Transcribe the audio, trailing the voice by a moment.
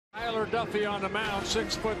Tyler Duffey on the mound,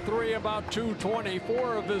 6'3", about 220.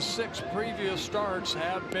 4 of his 6 previous starts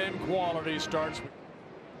have been quality starts.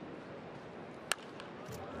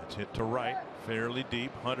 It's hit to right, fairly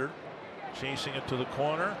deep. Hunter chasing it to the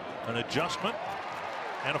corner, an adjustment,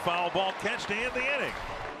 and a foul ball catch to end the inning.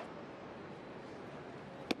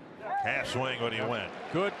 Half swing when he went.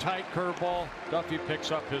 Good tight curveball. Duffey picks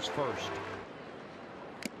up his first.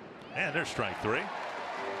 And there's strike 3.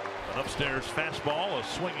 An upstairs fastball, a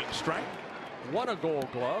swinging strike. Won a Gold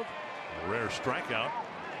Glove. A rare strikeout.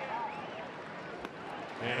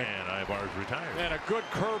 And Ibar's retired. And a good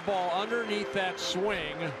curveball underneath that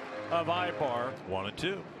swing of Ibar.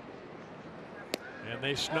 1-2. And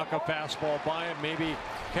they snuck a fastball by him. Maybe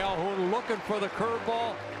Calhoun looking for the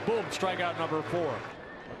curveball. Boom, strikeout number 4.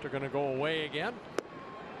 But they're going to go away again.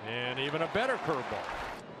 And even a better curveball.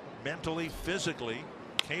 Mentally, physically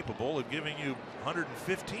capable of giving you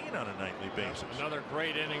 115 on a nightly basis. Another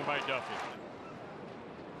great inning by Duffey.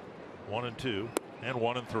 1-2 and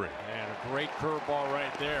 1-3. And a great curveball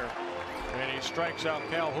right there. And he strikes out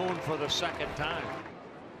Calhoun for the 2nd time.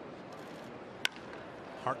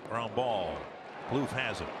 Hard ground ball. Plouffe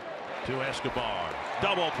has it to Escobar.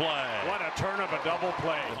 Double play. What a turn of a double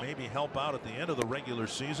play. Maybe help out at the end of the regular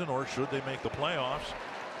season, or should they make the playoffs?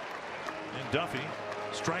 And Duffey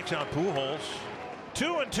strikes out Pujols.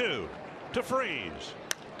 2-2 to Freeze.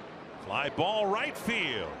 Fly ball right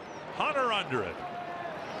field. Hunter under it.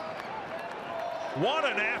 What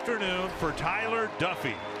an afternoon for Tyler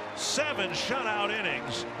Duffey. 7 shutout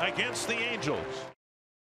innings against the Angels.